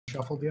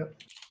shuffled yet.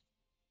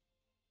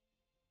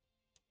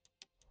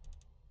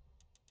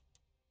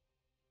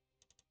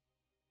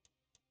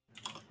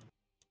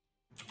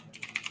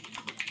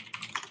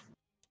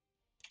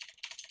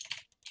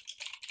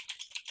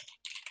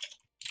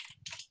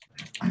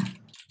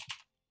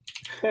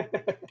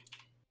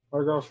 My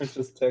girlfriend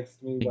just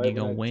texted me Think you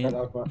gonna win?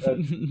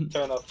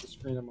 Turn off the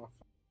screen on my phone.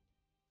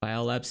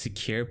 Biolab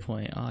secure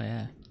point. Oh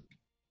yeah.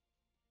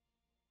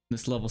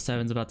 This level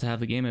 7's about to have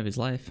the game of his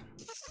life.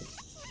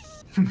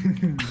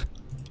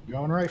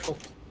 Going rifle.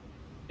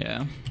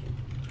 Yeah.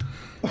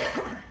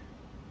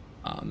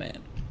 Oh man.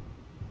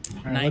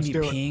 Right, 90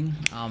 ping.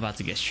 I'm about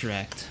to get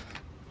shreked.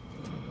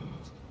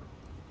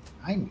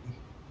 90.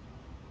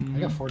 I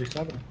got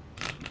 47.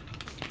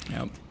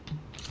 Yep.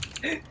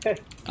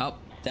 Oh,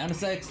 down to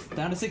 6.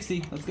 Down to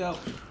 60. Let's go.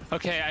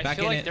 Okay, I Back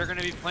feel in like it. they're going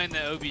to be playing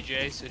the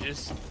OBJ, so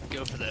just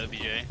go for the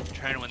OBJ. I'm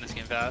trying to win this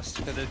game fast,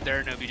 because they're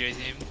an OBJ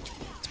team.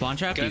 Spawn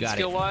trap, Gun you got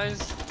skill it.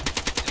 wise,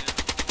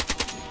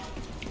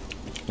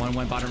 One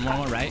went bottom, one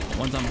went right.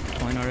 One's on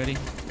point already.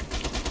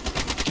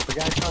 The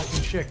guy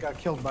talking shit got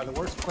killed by the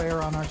worst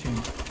player on our team.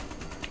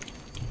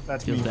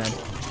 That's Feels me. dead.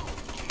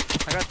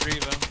 I got 3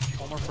 of them.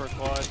 One more for a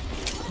quad.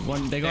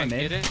 One, they going Get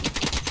mid. it?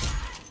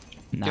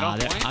 Get Nah, on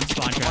they're- point. I'm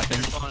spawn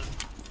trapping. Spawn.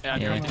 Yeah,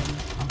 Yeah. I'm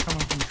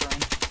coming from train.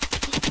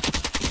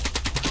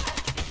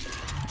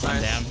 I'm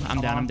Nice. down.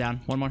 I'm down. I'm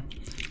down. One more.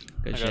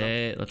 Good I got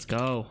shit. Let's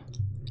go.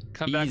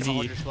 Come back and Easy.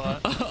 hold your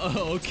spot.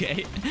 Oh,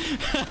 okay.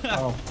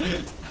 Oh.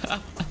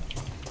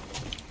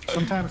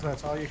 Sometimes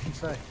that's all you can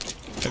say.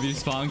 If you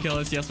spawn kill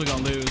us, yes, we're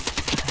gonna lose.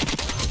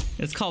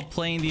 It's called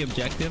playing the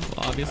objective,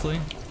 obviously.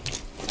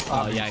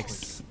 Oh,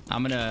 yikes.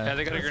 I'm Yeah, gonna...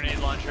 they got a grenade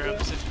launcher.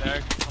 I'm sitting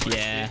back.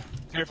 Yeah.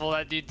 Careful,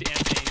 that dude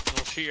Anthony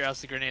will shoot your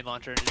ass with a grenade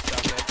launcher and just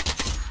drop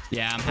it.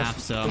 Yeah, I'm half,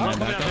 so I'm Oh, gonna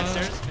coming back up up.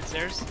 mid-stairs.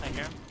 Mid-stairs. I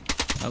hear him.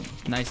 Oh,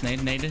 nice nade.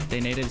 Naded. They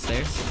naded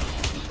stairs.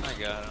 I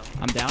got him.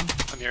 I'm down.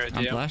 I'm here at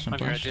I'm DM. flash. I'm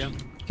here at flash.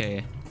 DM.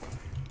 Okay.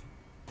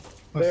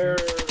 Listen,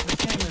 this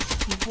game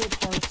is equal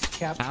parts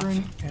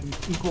capturing and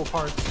equal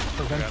parts I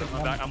got preventing. him.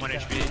 I'm back. I'm 1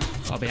 HP.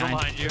 Oh, One behind.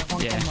 behind you.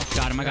 Yeah,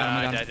 got him. I got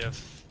him. I got him. Dead.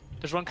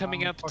 There's one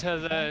coming up to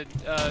the,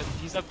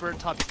 he's up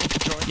top, he's up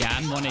the door. Yeah,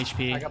 I'm 1 I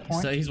HP. got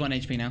point. So he's 1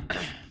 HP now.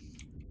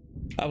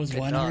 I was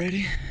Good 1 knock.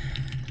 already.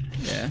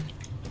 Yeah.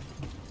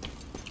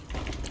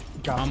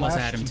 Got Almost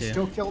flashed had him and too.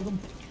 Still killed him.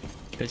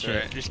 Good That's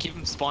shit. right. Just keep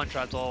him spawn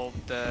trapped while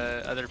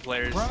the other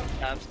players Right.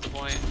 have the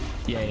point.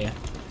 Yeah, yeah.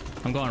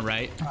 I'm going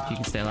right. You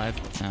can stay alive.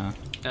 No.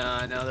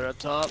 Now they're up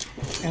top.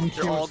 And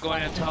They're all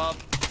going up top.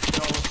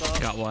 They're all up top.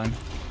 Got 1.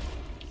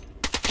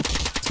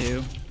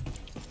 2.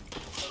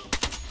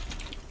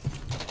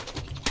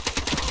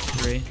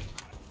 3.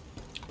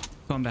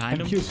 Going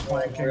behind him. MQ's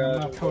flanking. I'm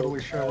not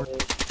totally sure.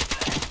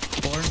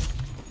 4.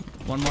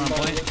 One more on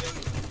point.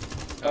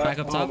 Back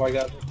up top. Oh my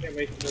god, I can't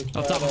wait for this.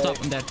 Up top, up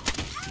top. I'm dead.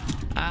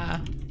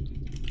 Ah.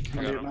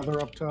 Maybe another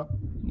up top.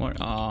 More.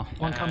 Oh,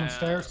 One coming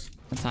stairs.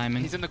 the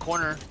timing. He's in the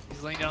corner.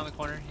 He's laying down in the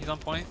corner. He's on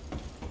point.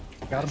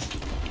 Got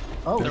him.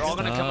 Oh, They're all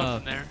gonna come stuff. up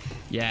from there.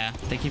 Yeah,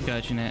 they keep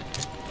coaching it.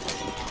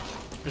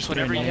 Just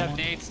whenever you Grenade. have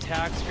nades,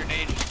 tags,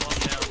 grenades, just slow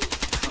them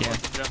down. Yeah. Let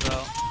them jump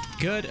out.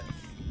 Good.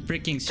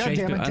 Freaking straight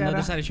damn through. it, Another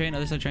Dada. side of train.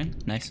 Other side of train.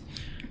 Nice.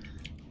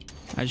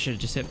 I should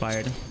have just hit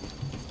fired.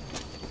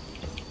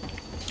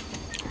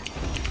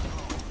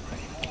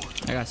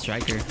 I got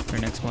striker for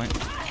next point.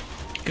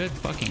 Good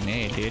fucking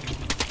nade, dude.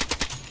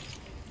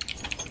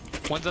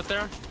 One's up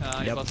there.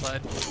 He's Yep.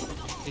 outside.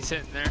 He's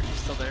sitting there. He's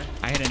still there.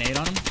 I hit an 8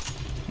 on him.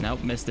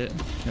 Nope, missed it.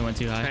 It went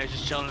too high. He's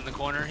just chilling in the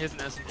corner. He has an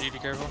SMG. Be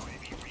careful.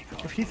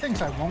 if he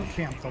thinks I won't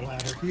camp the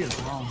ladder, he is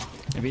wrong.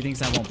 If he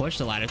thinks I won't push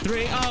the ladder.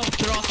 3. Oh,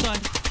 they're all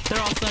stunned. They're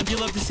all stunned. You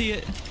love to see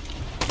it.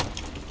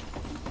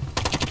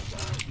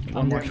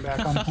 One I'm more. getting back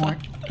on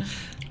point.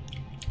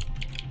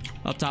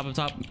 Up top,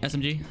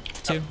 SMG.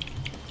 2.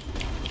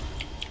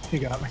 He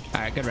got me.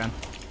 Alright, good round.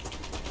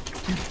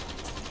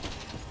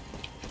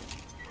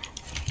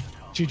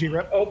 GG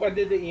rep. Oh, I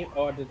did the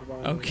I did the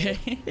wrong.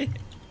 Okay.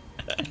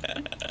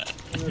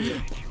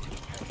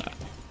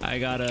 I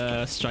got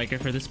a striker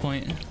for this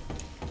point.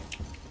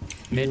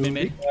 Mid.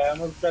 Yeah, I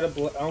almost got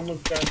the One in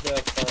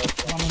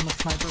the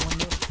sniper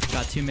window.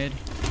 Got 2 mid.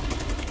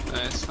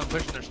 Nice. I'm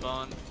pushing their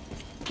spawn.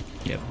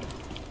 Yep.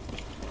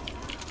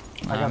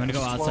 I got I'm gonna the go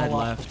swirl outside off the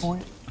left.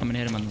 point. I'm gonna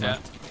hit him on the Yeah.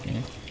 left.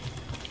 Okay.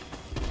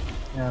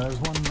 Yeah, there's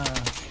one.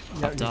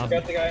 Yeah, Up top.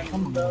 Got the guy in the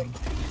window.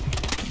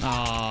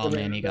 Oh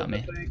man, he got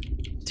me.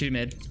 2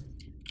 mid.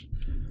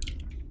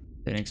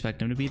 Didn't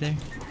expect him to be there.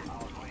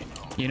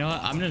 You know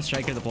what? I'm gonna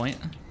striker the point.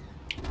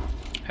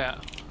 Yeah.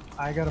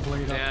 I got a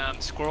blade up.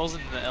 Damn. Squirrels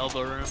in the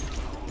elbow room.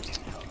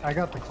 I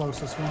got the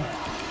closest one.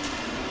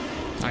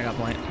 I got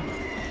point.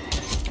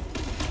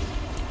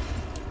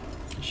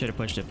 Should have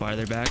pushed it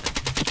farther back.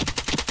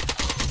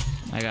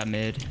 I got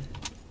mid.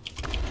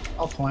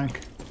 I'll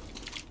flank.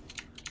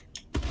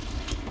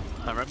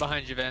 I'm right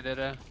behind you,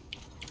 Vendetta.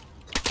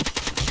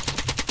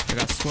 I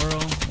got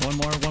squirrel. One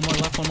more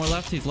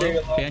left. He's low.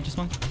 Behind you,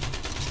 Spunk.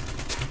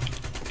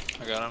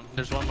 I got him.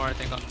 There's one more, I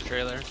think, on the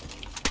trailer.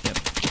 Yep.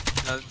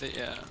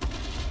 Yeah.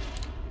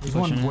 There's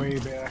Pushing one it. way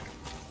back.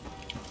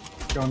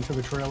 Going to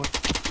the trailer.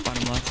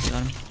 Bottom left,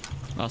 got him.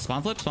 Oh,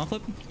 spawn flip, spawn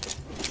flip.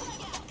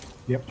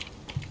 Yep.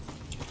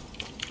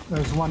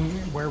 There's one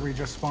where we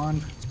just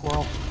spawned.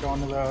 Squirrel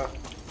going to the.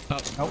 Oh,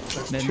 Nope,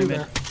 there's mid, two mid,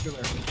 there. Two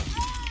there.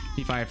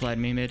 he fireflied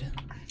me mid.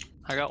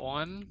 I got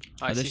one.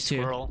 I see there's two.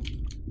 squirrel.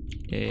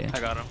 Yeah. I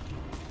got him.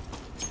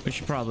 We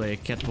should probably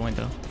get the point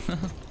though.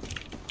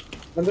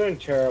 I'm doing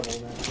terrible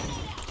now.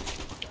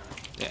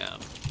 Damn.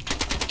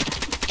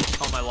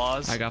 All my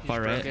laws. I got He's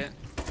far broke right. it.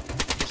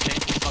 Just take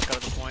the fuck out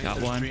of the point. Got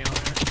There's one. 3 on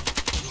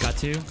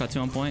there. Got two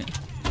on point.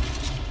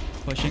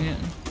 Pushing it.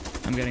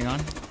 I'm getting on.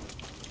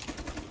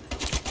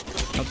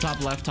 Up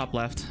top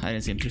left. I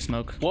didn't see him through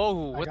smoke. Whoa,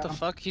 what got the him.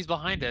 fuck? He's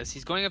behind us.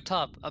 He's going up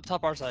top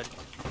our side.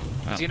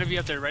 Oh. He's gonna be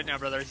up there right now,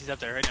 brothers. He's up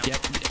there right now.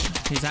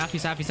 Yep. He's half.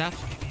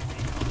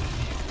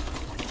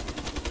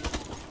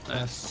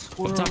 Nice.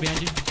 Up top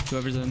behind you.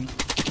 Whoever's in.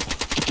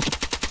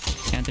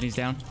 Anthony's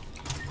down.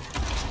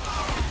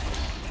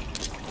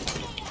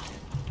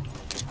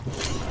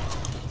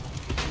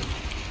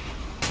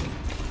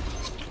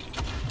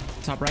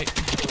 Top right.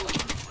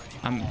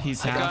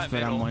 He's I half, got but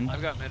middle. I'm one.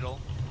 I've got middle.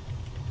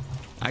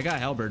 I got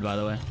Hellbird, by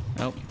the way.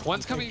 Oh,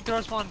 One's coming through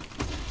our spawn.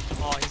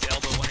 Oh, he's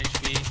elbow 1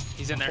 HP.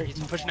 He's in there. He's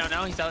pushing out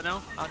now. He's out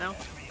now. Out now.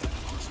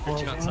 Squirrel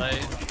Two on down.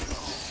 site.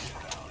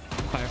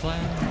 Firefly.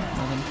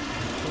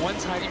 Nothing.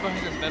 One's hiding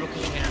behind this metal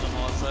container on the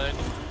wall side.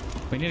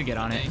 We need to get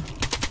on it.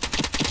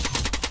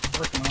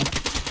 Working on it.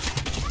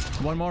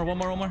 One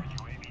more.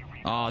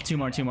 Oh, two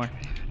more.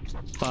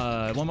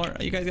 One more.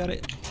 You guys got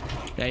it.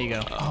 There you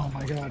go. Oh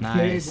my god.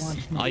 Nice.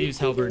 Made one. I'll use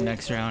Hellbird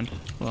next round.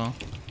 Well,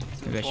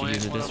 maybe I should Point,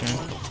 use it one this up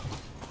round. point.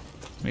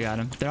 We got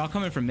him. They're all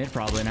coming from mid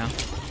probably now.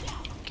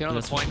 Get on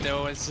the This point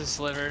though. It's a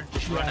sliver.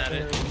 Just run Yeah, at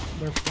they're, it.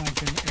 they're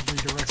flanking every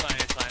It's direction. fine.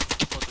 It's fine.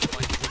 Flip the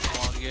point. It takes a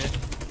while to get.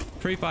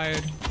 Free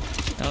fired.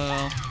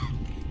 LOL.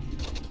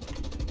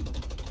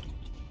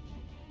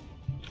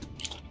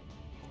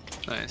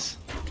 Nice.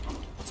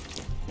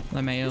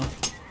 LMAO.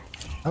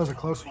 That was a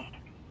close one.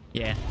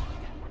 Yeah.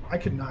 I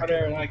could not How get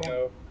dare on I the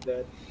go?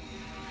 Dead.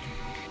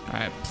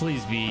 Alright,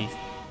 please be.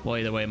 Well,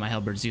 either way, my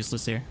Hellbird's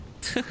useless here.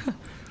 You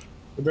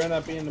better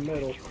not be in the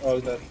middle. Oh,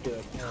 that's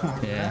good.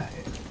 phone. Yeah.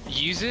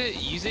 Use it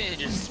and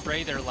just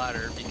spray their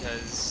ladder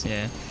because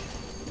Yeah.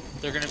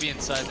 they're gonna be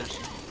inside their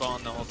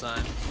spawn the whole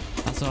time.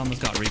 Also,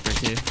 almost got Reaper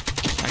too.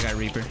 I got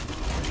Reaper.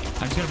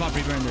 I'm just gonna pop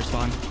Reaper in their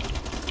spawn.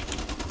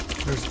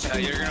 There's Yeah,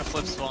 two. you're gonna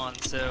flip spawn,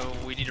 so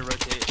we need to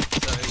rotate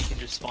so you can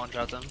just spawn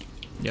trap them.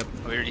 Yep.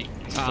 We already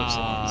flipped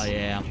Ah, spawns.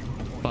 yeah.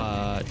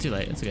 But too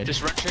late. It's good.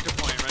 Just run check the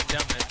point, run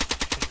down mid.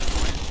 Check the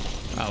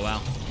point. Oh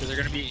wow. Because they're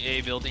gonna be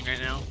A building right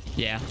now.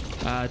 Yeah.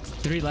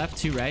 3 left,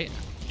 2 right.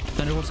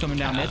 Thunderbolt's coming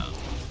down mid.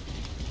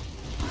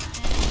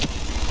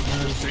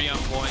 There's 3 on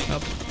point.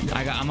 Oh,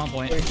 I'm on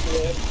point. Wait for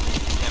it.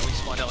 Yeah, we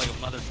spawned out like a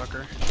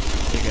motherfucker.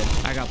 You're good.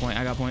 I got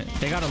point.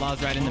 They got a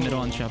Laws right in the middle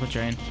on Chopper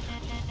Train.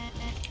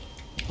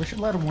 We should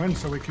let them win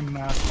so we can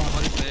spawn.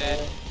 One's mid.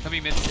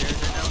 Coming mid stairs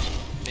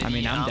right now. I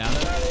mean, I'm down.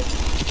 Got it.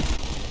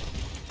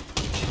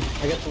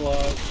 I get the log.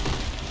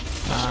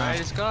 That's right,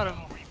 it's got him.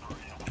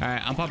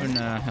 Alright, I'm popping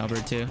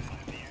Hellbird too.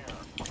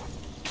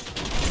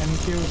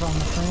 NQ is on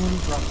the train,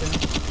 dropped in.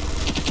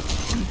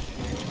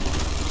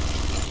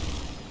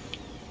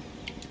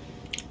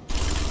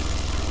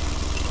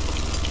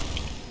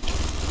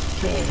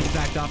 He's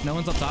backed off. No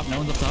one's up top.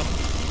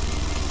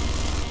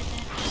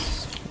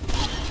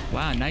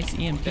 Wow, nice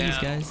EMPs,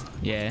 Damn. guys.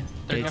 Yeah.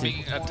 They're Day 2.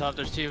 coming up top.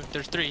 There's 2.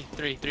 There's 3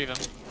 of them.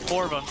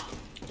 4 of them.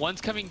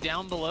 One's coming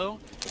down below.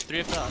 3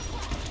 up top.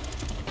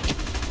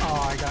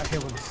 Oh, I got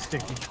hit with a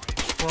sticky.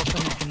 Squirrel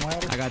coming from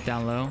ladder. I got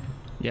down low.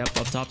 Yep,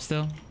 up top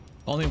still.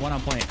 Only one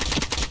on point.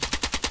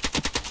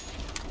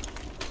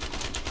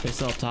 They're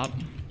still up top.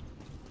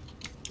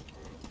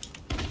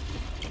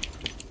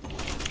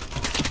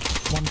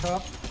 One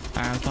top.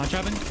 Alright, I'm spawn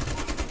trapping.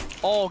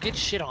 Oh, get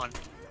shit on.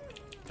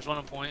 There's one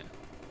on point.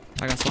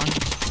 I got spawn.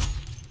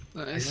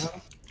 Nice.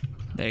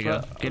 There you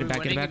go. Get it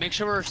back, get it back. Make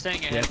sure we're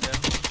staying ahead, Yep.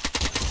 though.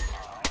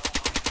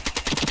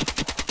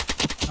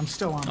 I'm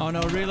still on. Oh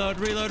no, reload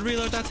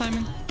that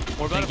timing.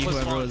 We're about Thank to you,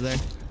 flip whoever was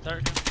swans. there.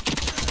 I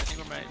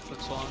think we might flip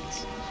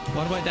swans.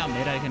 One way down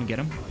mid, I can get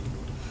him.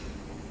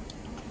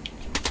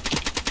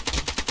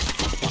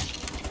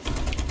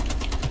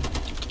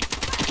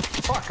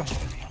 Fuck him.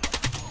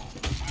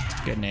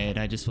 Good nade,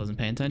 I just wasn't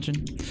paying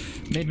attention.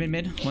 Mid.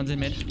 One's in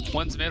mid.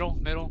 One's middle.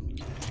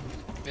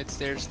 Mid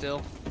stairs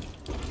still.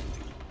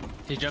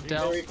 He jumped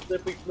out. Very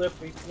flippy.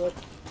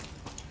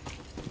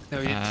 No,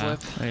 he didn't flip.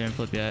 I didn't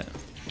flip yet.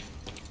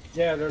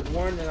 Yeah, there's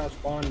one and I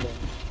spawned them.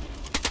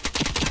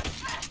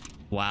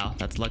 Wow,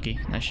 that's lucky.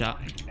 Nice shot.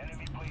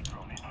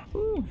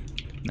 Ooh,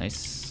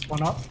 nice.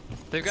 One up.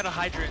 They've got a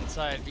Hydra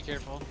inside. Be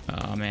careful.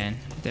 Oh man,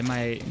 they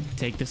might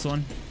take this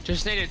one.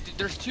 Just nade it.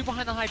 There's 2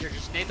 behind the Hydra.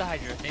 Just nade the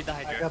Hydra.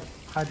 I got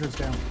Hydra's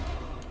down.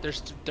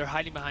 They're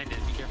hiding behind it.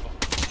 Be careful.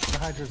 The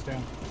Hydra's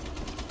down.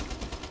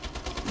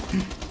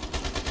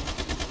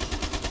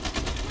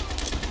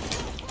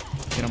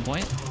 Get on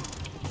point.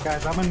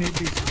 Guys, I'm gonna need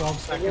these 12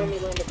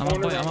 seconds. I'm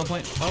on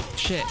point. Oh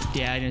shit.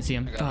 Yeah, I didn't see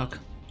him. I got Fuck.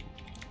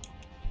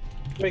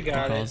 We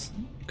got Good it. calls.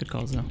 Good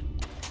calls though.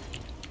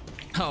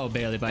 Oh,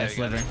 barely by a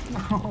There we go.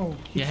 sliver. Oh,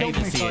 he You hate killed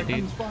to me see so I it, dude.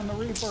 couldn't spawn the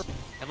Reaper.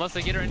 Unless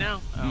I get it right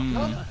now.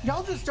 Oh.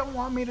 Y'all just don't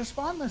want me to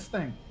spawn this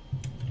thing.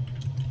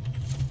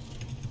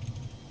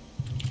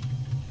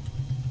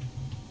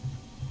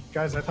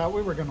 Guys, I thought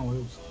we were gonna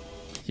lose.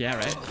 Yeah,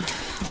 right.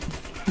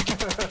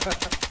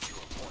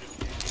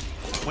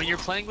 When you're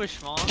playing with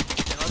Schmall,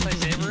 unless I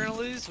say we're gonna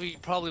lose, we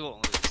probably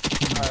won't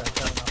lose. Alright,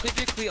 fair enough.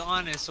 Typically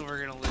honest when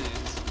we're gonna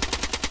lose.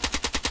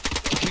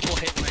 People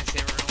hate when I say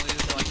we're gonna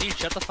lose. They're like, dude,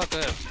 shut the fuck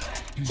up.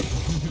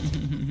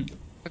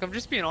 Like, I'm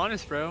just being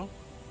honest, bro.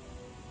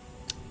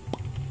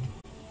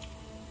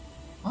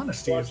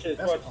 Honesty is Watch the it,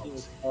 best watch policy.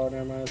 it. Oh,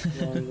 never mind. It's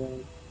the wrong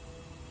one.